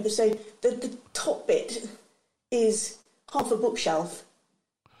of wallpaper. So the top bit is half a bookshelf.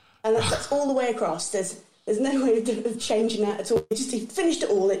 And that's all the way across. There's no way of changing that at all. He finished it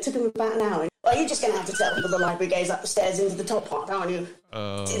all. It took him about an hour. Well, you're just going to have to tell people the library goes up the stairs into the top part, aren't you?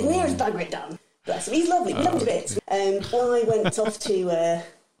 It's near as bugger it done. Bless him. He's lovely. We love him to bits. When I went off to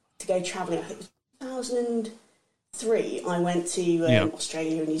go travelling, I think it was 2003, I went to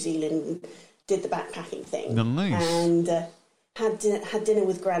Australia and New Zealand and did the backpacking thing. Nice. And had dinner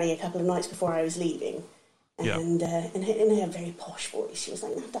with Granny a couple of nights before I was leaving. And in a very posh voice, she was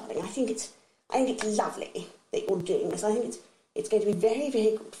like, no, darling, I think it's lovely that you're doing this. I think it's going to be very,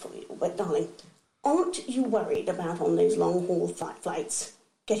 very good for you. But, darling, aren't you worried about on those long-haul flights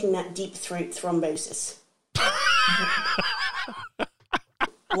getting that deep throat thrombosis?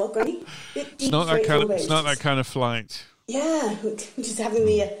 What, Granny? It's not that kind of flight. Yeah, just having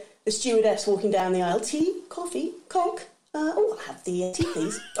the stewardess walking down the aisle. Tea, coffee, cock. I'll have the tea,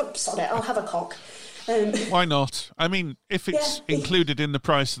 please. Oh, sorry, I'll have a cock. Why not? I mean, if it's included in the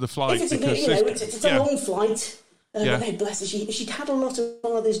price of the flight, it's a long flight. No, bless her. She'd had a lot of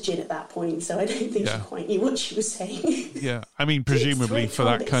father's gin at that point, so I don't think she quite knew what she was saying. Yeah, I mean, presumably for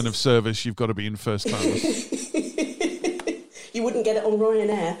that kind of service, you've got to be in first class. You wouldn't get it on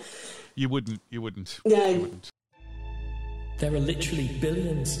Ryanair. You wouldn't. No. You wouldn't. There are literally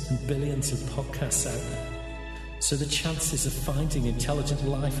billions and billions of podcasts out there, so the chances of finding intelligent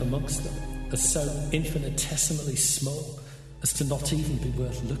life amongst them are so infinitesimally small as to not even be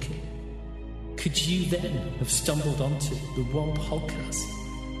worth looking. Could you then have stumbled onto the one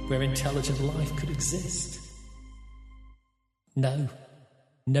podcast where intelligent life could exist? No,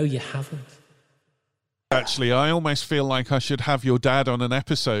 you haven't. Actually, I almost feel like I should have your dad on an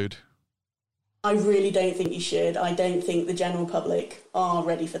episode. I really don't think you should. I don't think the general public are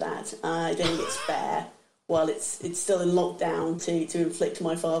ready for that. I don't think it's fair. While it's still in lockdown to inflict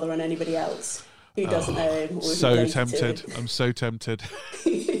my father on anybody else who doesn't know him. Or so tempted. I'm so tempted.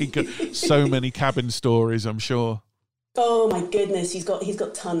 He got so many cabin stories, I'm sure. Oh my goodness, he's got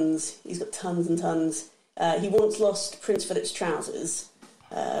tons. He's got tons and tons. He once lost Prince Philip's trousers,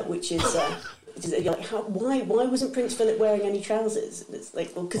 which is you're like, why wasn't Prince Philip wearing any trousers? And it's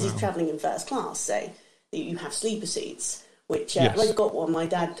like, well, because he's travelling in first class, so you have sleeper seats. Which I've got one. My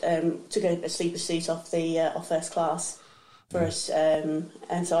dad took a sleeper seat off first class for us, and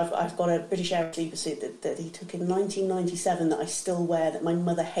so I've got a British Airways sleeper seat that he took in 1997 that I still wear, that my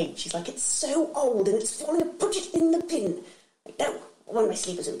mother hates. She's like, it's so old and it's falling. Put it in the bin. Like, no, I want my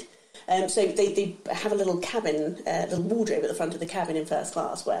sleeper suit. So they have a little cabin, little wardrobe at the front of the cabin in first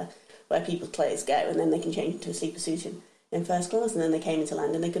class where people's clothes go, and then they can change into a sleeper suit in first class. And then they came into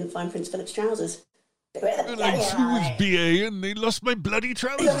land and they couldn't find Prince Philip's trousers. I flew with BA and they lost my bloody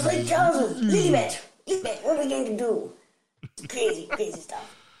trousers. They lost my trousers. Lilibet, what are we going to do? Crazy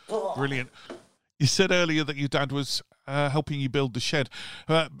stuff. Oh. Brilliant. You said earlier that your dad was helping you build the shed.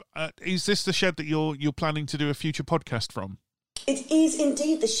 Is this the shed that you're planning to do a future podcast from? It is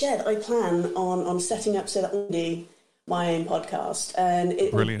indeed the shed I plan on setting up so that I can do my own podcast, and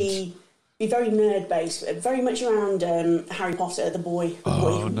it will be very nerd based, very much around Harry Potter, the boy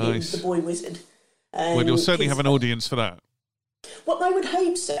wizard. Well, you'll certainly have an audience for that. Well, I would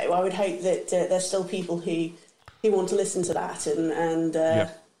hope so. I would hope that there's still people who want to listen to that and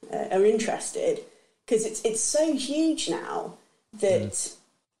are interested, because it's so huge now that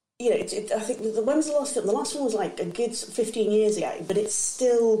I think when was the last film? The last one was like a good 15 years ago, but it's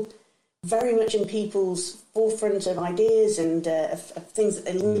still very much in people's forefront of ideas and of things that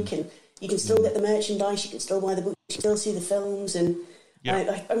they like, and you can still get the merchandise, you can still buy the books, you can still see the films, and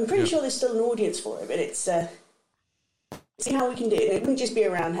I'm pretty sure there's still an audience for it, but it's see how we can do it. It wouldn't just be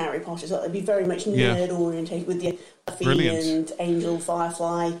around Harry Potter, so it'd be very much nerd orientated with the Buffy and Angel,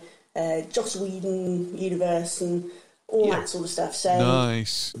 Firefly, Joss Whedon universe, and all that sort of stuff. So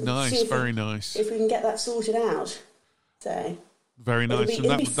nice, very nice. If we can get that sorted out, so very nice.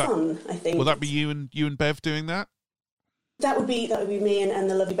 It'd be fun, I think. Will that be you and Bev doing that? That would be me and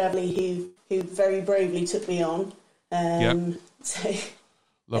the lovely Beverly who very bravely took me on. So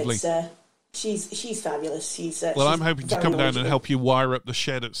lovely. She's fabulous. I'm hoping to come down and help you wire up the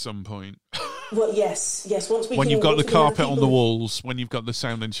shed at some point. Well, yes. Once when you've got the carpet on the walls, when you've got the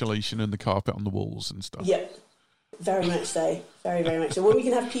sound insulation and the carpet on the walls and stuff. Yep, very much so. Very, very much so. When we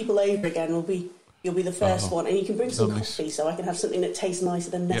can have people over again, you'll be the first one, and you can bring some coffee, so I can have something that tastes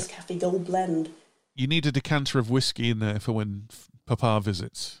nicer than Nescafe Gold Blend. You need a decanter of whiskey in there for when Papa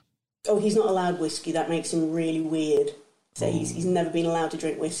visits. Oh, he's not allowed whiskey. That makes him really weird. So he's never been allowed to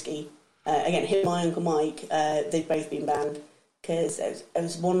drink whiskey. Again, him and my Uncle Mike, they've both been banned, because there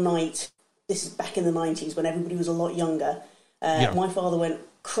was one night, this is back in the 90s, when everybody was a lot younger. My father went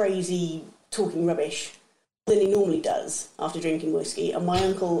crazy talking rubbish than he normally does after drinking whiskey, and my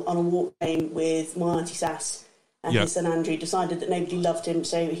uncle, on a walk home with my Auntie Sass and his son Andrew, decided that nobody loved him,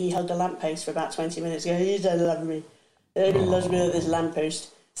 so he hugged a lamppost for about 20 minutes. He don't love me. Nobody loves me at this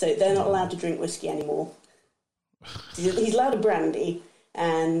lamppost. So they're not allowed to drink whiskey anymore. He's allowed a brandy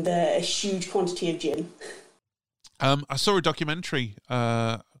and a huge quantity of gin. I saw a documentary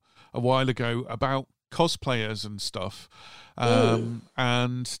a while ago about cosplayers and stuff, and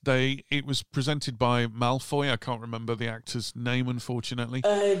it was presented by Malfoy. I can't remember the actor's name, unfortunately.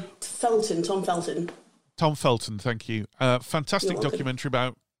 Tom Felton. Tom Felton, thank you. Fantastic documentary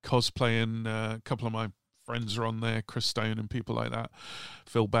about cosplaying. A couple of my friends are on there, Chris Stone and people like that.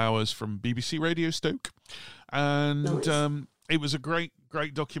 Phil Bowers from BBC Radio Stoke. And it was a great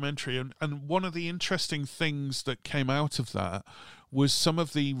documentary. And one of the interesting things that came out of that was some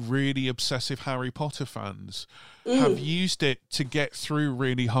of the really obsessive Harry Potter fans have used it to get through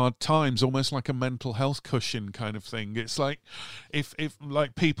really hard times, almost like a mental health cushion kind of thing. It's like if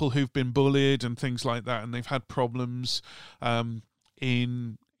like people who've been bullied and things like that, and they've had problems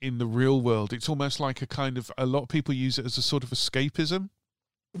in the real world, it's almost like a lot of people use it as a sort of escapism.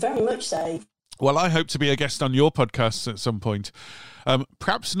 Very much so. Well, I hope to be a guest on your podcast at some point.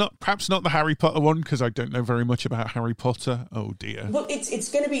 Perhaps not the Harry Potter one, because I don't know very much about Harry Potter. Oh dear. Well, it's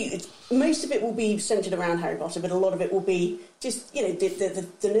going to be most of it will be centred around Harry Potter, but a lot of it will be just the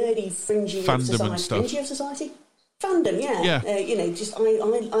nerdy fringy fandom of society. Fringy of society, fandom. Yeah.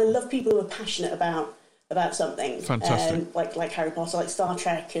 I love people who are passionate about something. Fantastic. Like Harry Potter, like Star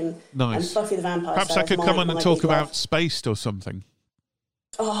Trek, and Buffy the Vampire Slayer. Perhaps I could come on and talk about Spaced or something.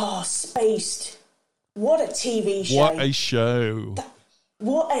 Oh, Spaced. What a TV show. What a show.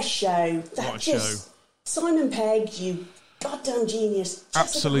 What a show. Simon Pegg, you goddamn genius.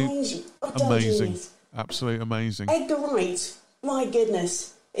 Absolute amazing. Absolute amazing. Edgar Wright, my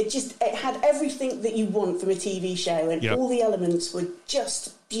goodness. It had everything that you want from a TV show, and all the elements were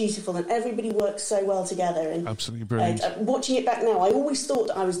just beautiful, and everybody worked so well together. And absolutely brilliant. Watching it back now, I always thought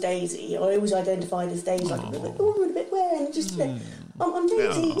that I was Daisy. I always identified as Daisy, like I'm a bit weird, and just I'm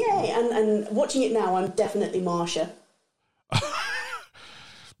Daisy, yay! And watching it now, I'm definitely Marsha.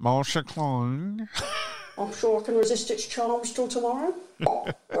 Marsha Klein. I'm sure I can resist its charms till tomorrow.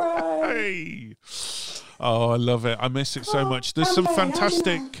 Hey. Oh, I love it. I miss it so much. There's some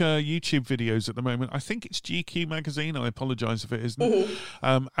fantastic YouTube videos at the moment. I think it's GQ magazine. I apologise if it isn't.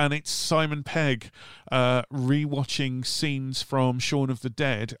 Mm-hmm. And it's Simon Pegg rewatching scenes from Shaun of the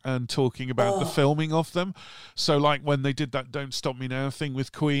Dead and talking about the filming of them. So like when they did that Don't Stop Me Now thing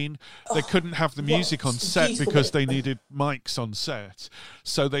with Queen, they couldn't have the music on set because they needed mics on set.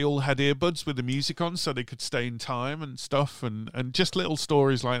 So they all had earbuds with the music on so they could stay in time and stuff. And just little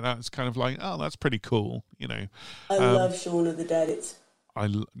stories like that. It's kind of like, oh, that's pretty cool. You know, I love Shaun of the Dead.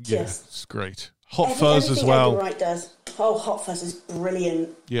 It's great. Hot Fuzz as well. Edgar Wright does. Oh, Hot Fuzz is brilliant.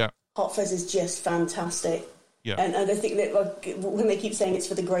 Yeah, Hot Fuzz is just fantastic. Yeah, and I think that when they keep saying it's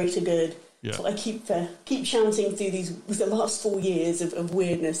for the greater good, yeah. So I keep chanting through the last 4 years of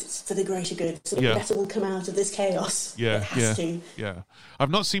weirdness. It's for the greater good. So better will come out of this chaos. Yeah, it has to. Yeah. I've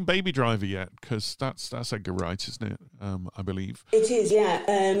not seen Baby Driver yet because that's Edgar Wright, isn't it? I believe it is. Yeah,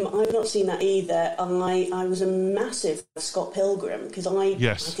 I've not seen that either. I was a massive Scott Pilgrim because I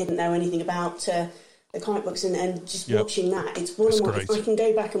didn't know anything about the comic books and just watching that. It's one of my. I can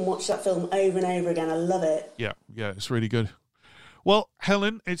go back and watch that film over and over again. I love it. Yeah, it's really good. Well,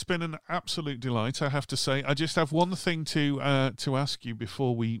 Helen, it's been an absolute delight, I have to say. I just have one thing to ask you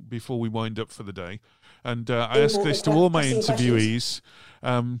before we wind up for the day, and I ask this to all my interviewees.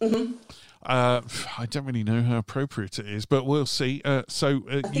 I don't really know how appropriate it is, but we'll see. I think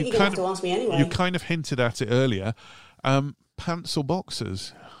you're going to have to ask me anyway. You kind of hinted at it earlier. Pants or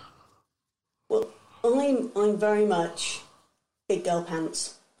boxers? Well, I'm very much big girl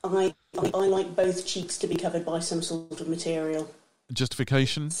pants. I like both cheeks to be covered by some sort of material.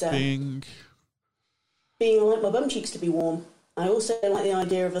 Justification being I like my bum cheeks to be warm. I also like the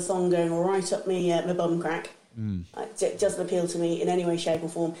idea of a thong going right up my bum crack. It doesn't appeal to me in any way, shape or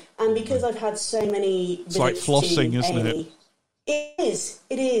form. And because I've had so many visits, it's like flossing, isn't it? It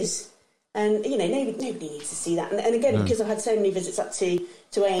is. And, nobody needs to see that. And again, because I've had so many visits up to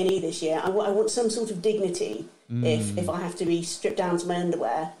A&E this year, I want some sort of dignity if I have to be stripped down to my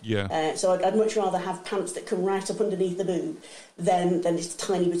underwear. Yeah. So I'd much rather have pants that come right up underneath the boob than just a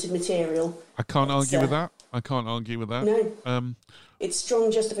tiny bit of material. I can't argue with that. No. It's strong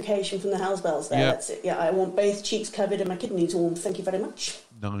justification from the house bells there. Yeah. That's it. Yeah, I want both cheeks covered and my kidneys warm. Thank you very much.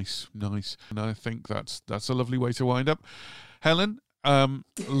 Nice. And I think that's a lovely way to wind up. Helen,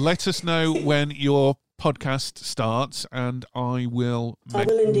 let us know when your podcast starts, and I will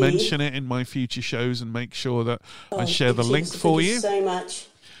mention it in my future shows and make sure that I share the link for you. Thank you so much.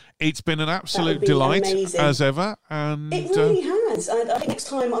 It's been an absolute delight, as ever. And it really has. I think next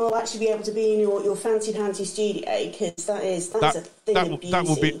time I'll actually be able to be in your fancy studio, because that's a thing of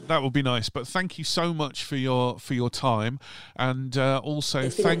beauty. That would be nice. But thank you so much for your time, and also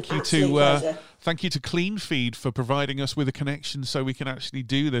thank you to Clean Feed for providing us with a connection so we can actually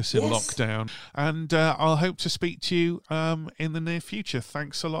do this in lockdown. And I'll hope to speak to you in the near future.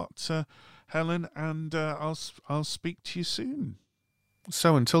 Thanks a lot, Helen, and I'll speak to you soon.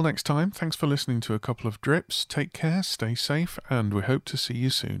 So until next time, thanks for listening to a couple of drips. Take care, stay safe, and we hope to see you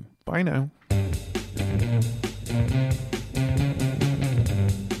soon. Bye now.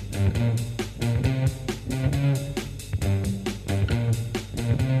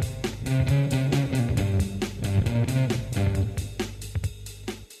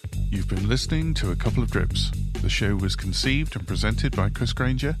 You've been listening to A Couple of Drips. The show was conceived and presented by Chris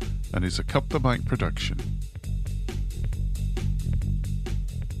Granger and is a Cup the Mic production.